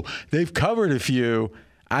 Oh, they've covered a few.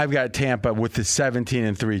 I've got Tampa with the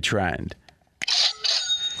 17-3 trend.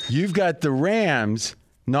 You've got the Rams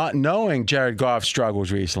not knowing Jared Goff's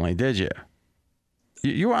struggles recently, did you?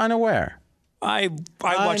 You were unaware. I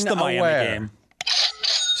watched the Miami game.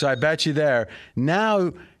 So I bet you there.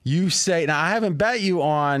 Now you say, now I haven't bet you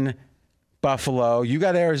on Buffalo. You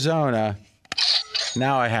got Arizona.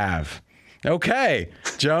 Now I have. Okay,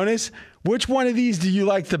 Jonas, which one of these do you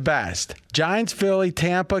like the best? Giants, Philly,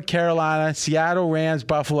 Tampa, Carolina, Seattle, Rams,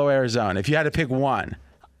 Buffalo, Arizona. If you had to pick one.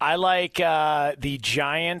 I like the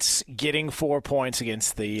Giants getting 4 points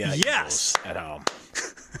against the Eagles at home.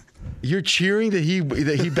 You're cheering that he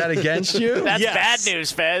bet against you? That's bad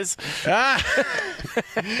news, Fez.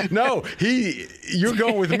 No, you're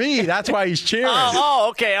going with me. That's why he's cheering.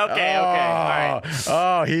 Okay. All right.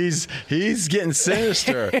 Oh, he's getting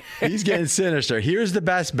sinister. He's getting sinister. Here's the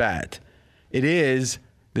best bet. It is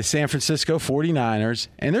the San Francisco 49ers,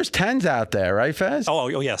 and there's 10s out there, right, Fez? Oh,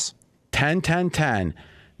 yes. 10.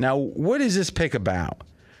 Now, what is this pick about?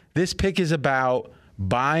 This pick is about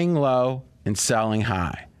buying low and selling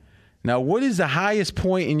high. Now, what is the highest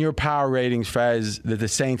point in your power ratings, Fez, that the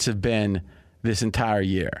Saints have been this entire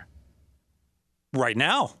year? Right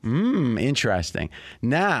now. Interesting.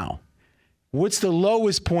 Now, what's the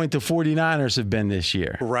lowest point the 49ers have been this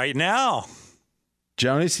year? Right now.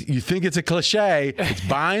 Jonas, you think it's a cliche. It's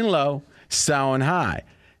buying low, selling high.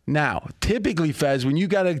 Now, typically, Fez, when you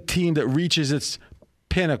got a team that reaches its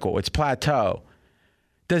pinnacle, its plateau,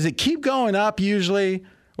 does it keep going up usually?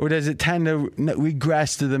 Or does it tend to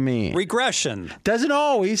regress to the mean? Regression. Doesn't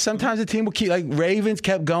always. Sometimes a team will keep, like Ravens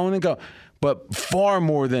kept going and going. But far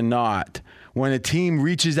more than not, when a team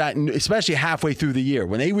reaches that, especially halfway through the year,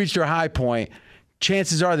 when they reach their high point,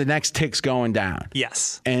 chances are the next tick's going down.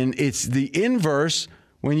 Yes. And it's the inverse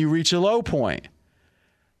when you reach a low point.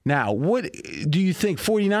 Now, what do you think?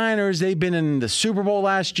 49ers, they've been in the Super Bowl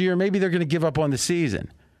last year. Maybe they're going to give up on the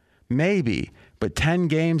season. Maybe. But 10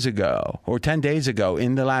 days ago,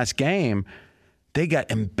 in the last game, they got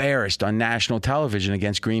embarrassed on national television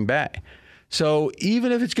against Green Bay. So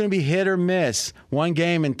even if it's going to be hit or miss, one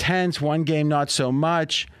game intense, one game not so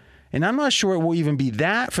much, and I'm not sure it will even be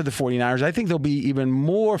that for the 49ers. I think they'll be even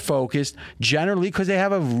more focused generally because they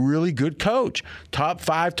have a really good coach, top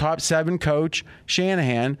 5, top 7 coach,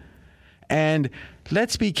 Shanahan. And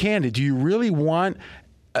let's be candid. Do you really want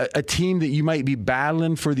a team that you might be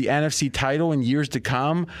battling for the NFC title in years to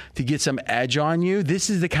come to get some edge on you? This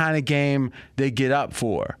is the kind of game they get up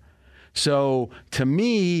for. So to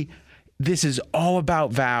me, this is all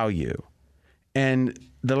about value. And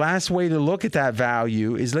the last way to look at that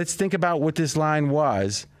value is let's think about what this line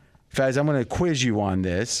was. Fez, I'm going to quiz you on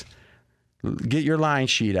this. Get your line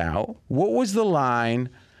sheet out. What was the line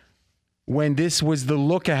when this was the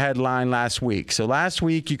look-ahead line last week? So last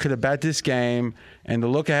week you could have bet this game, and the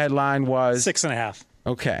look-ahead line was 6.5.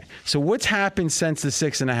 Okay. So what's happened since the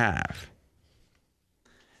 6.5?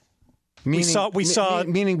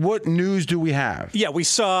 Meaning what news do we have? Yeah, we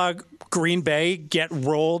saw Green Bay get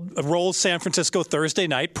rolled San Francisco Thursday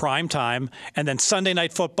night, prime time, and then Sunday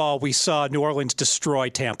Night Football, we saw New Orleans destroy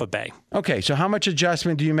Tampa Bay. Okay, so how much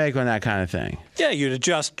adjustment do you make on that kind of thing? Yeah, you'd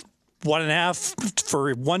adjust 1.5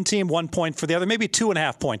 for one team, 1 point for the other, maybe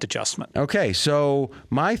 2.5 point adjustment. Okay, so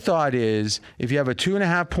my thought is if you have a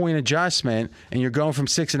 2.5 point adjustment and you're going from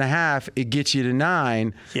 6.5, it gets you to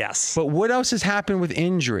 9. Yes. But what else has happened with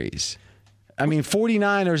injuries? I mean,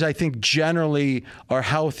 49ers, I think, generally are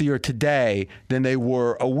healthier today than they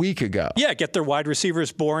were a week ago. Yeah, get their wide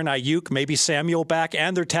receivers Bourne, Ayuk, maybe Samuel back,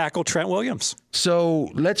 and their tackle Trent Williams.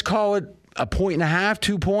 So let's call it 1.5,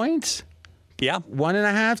 2 points? Yeah.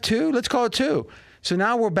 1.5, 2? Let's call it 2. So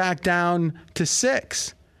now we're back down to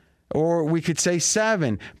 6. Or we could say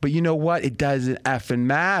 7. But you know what? It doesn't effing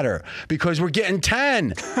matter because we're getting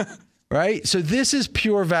 10. Right? So this is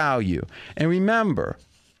pure value. And remember,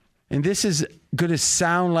 and this is going to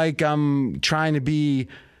sound like I'm trying to be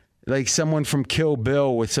like someone from Kill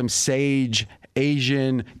Bill with some sage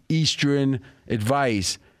Asian Eastern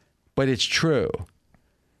advice, but it's true.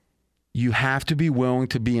 You have to be willing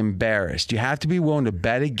to be embarrassed. You have to be willing to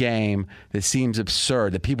bet a game that seems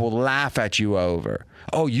absurd, that people laugh at you over.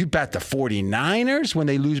 Oh, you bet the 49ers when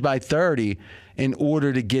they lose by 30 in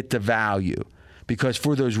order to get the value. Because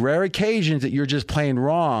for those rare occasions that you're just playing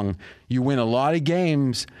wrong, you win a lot of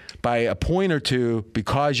games by a point or two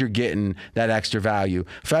because you're getting that extra value.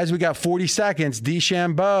 Fez, we got 40 seconds.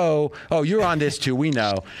 DeChambeau. Oh, you're on this too. We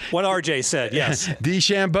know. What RJ said, yes.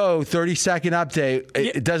 DeChambeau, 30-second update.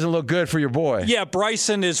 It doesn't look good for your boy. Yeah,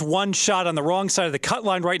 Bryson is one shot on the wrong side of the cut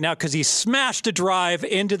line right now because he smashed a drive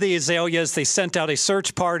into the azaleas. They sent out a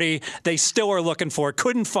search party. They still are looking for it.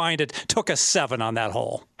 Couldn't find it. Took a 7 on that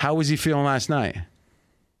hole. How was he feeling last night?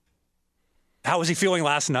 How was he feeling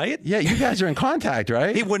last night? Yeah, you guys are in contact,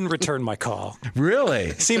 right? He wouldn't return my call.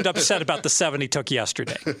 Really? Seemed upset about the 7 he took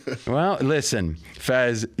yesterday. Well, listen,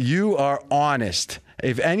 Fez, you are honest.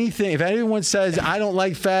 If anyone says, I don't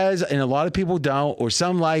like Fez, and a lot of people don't, or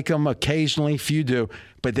some like him occasionally, few do,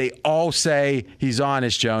 but they all say he's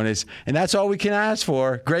honest, Jonas. And that's all we can ask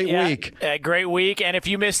for. Great week. Great week. And if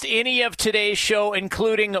you missed any of today's show,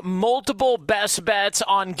 including multiple best bets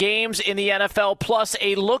on games in the NFL, plus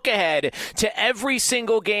a look ahead to every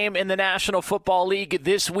single game in the National Football League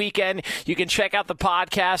this weekend, you can check out the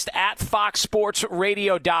podcast at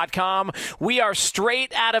foxsportsradio.com. We are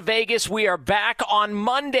straight out of Vegas. We are back on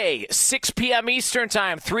Monday, 6 p.m. Eastern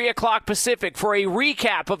Time, 3 o'clock Pacific, for a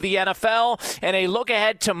recap of the NFL and a look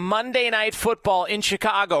ahead to Monday Night Football in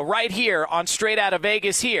Chicago, right here on Straight Out of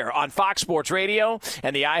Vegas, here on Fox Sports Radio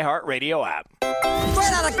and the iHeartRadio app.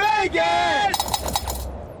 Straight Out of Vegas!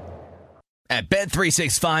 At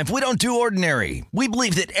Bet365, we don't do ordinary. We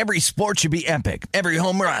believe that every sport should be epic. Every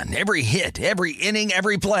home run, every hit, every inning,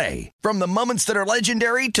 every play. From the moments that are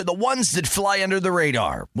legendary to the ones that fly under the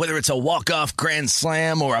radar. Whether it's a walk-off grand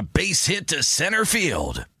slam or a base hit to center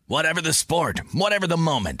field. Whatever the sport, whatever the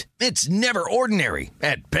moment, it's never ordinary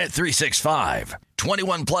at Bet365.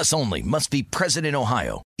 21 plus only. Must be present in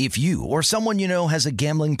Ohio. If you or someone you know has a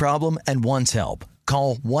gambling problem and wants help,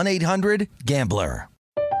 call 1-800-GAMBLER.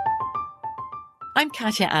 I'm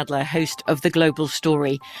Katya Adler, host of The Global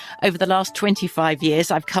Story. Over the last 25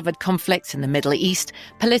 years, I've covered conflicts in the Middle East,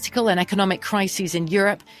 political and economic crises in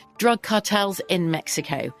Europe, drug cartels in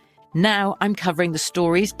Mexico. Now I'm covering the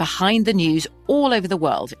stories behind the news all over the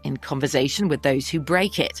world in conversation with those who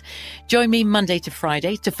break it. Join me Monday to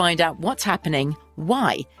Friday to find out what's happening,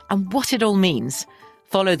 why, and what it all means.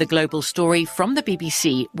 Follow The Global Story from the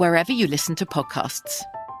BBC wherever you listen to podcasts.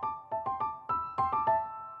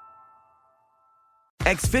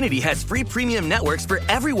 Xfinity has free premium networks for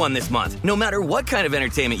everyone this month, no matter what kind of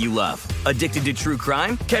entertainment you love. Addicted to true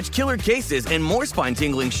crime? Catch killer cases and more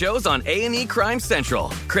spine-tingling shows on A&E Crime Central.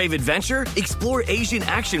 Crave adventure? Explore Asian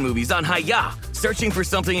action movies on Hi-YAH. Searching for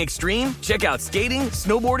something extreme? Check out skating,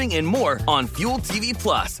 snowboarding, and more on Fuel TV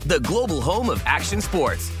Plus, the global home of action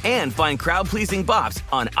sports. And find crowd-pleasing bops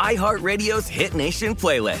on iHeartRadio's Hit Nation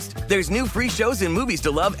playlist. There's new free shows and movies to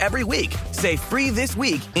love every week. Say free this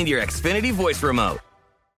week in your Xfinity voice remote.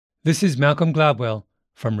 This is Malcolm Gladwell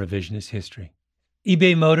from Revisionist History.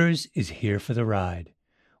 eBay Motors is here for the ride.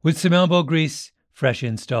 With some elbow grease, fresh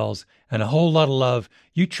installs, and a whole lot of love,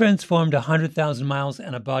 you transformed 100,000 miles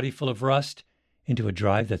and a body full of rust into a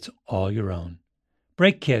drive that's all your own.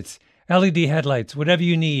 Brake kits, LED headlights, whatever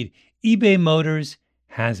you need, eBay Motors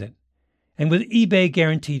has it. And with eBay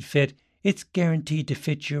Guaranteed Fit, it's guaranteed to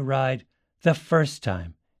fit your ride the first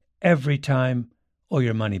time, every time, or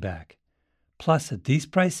your money back. Plus, at these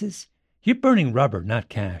prices, you're burning rubber, not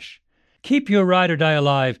cash. Keep your ride or die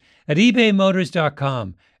alive at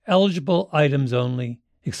ebaymotors.com. Eligible items only.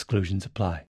 Exclusions apply.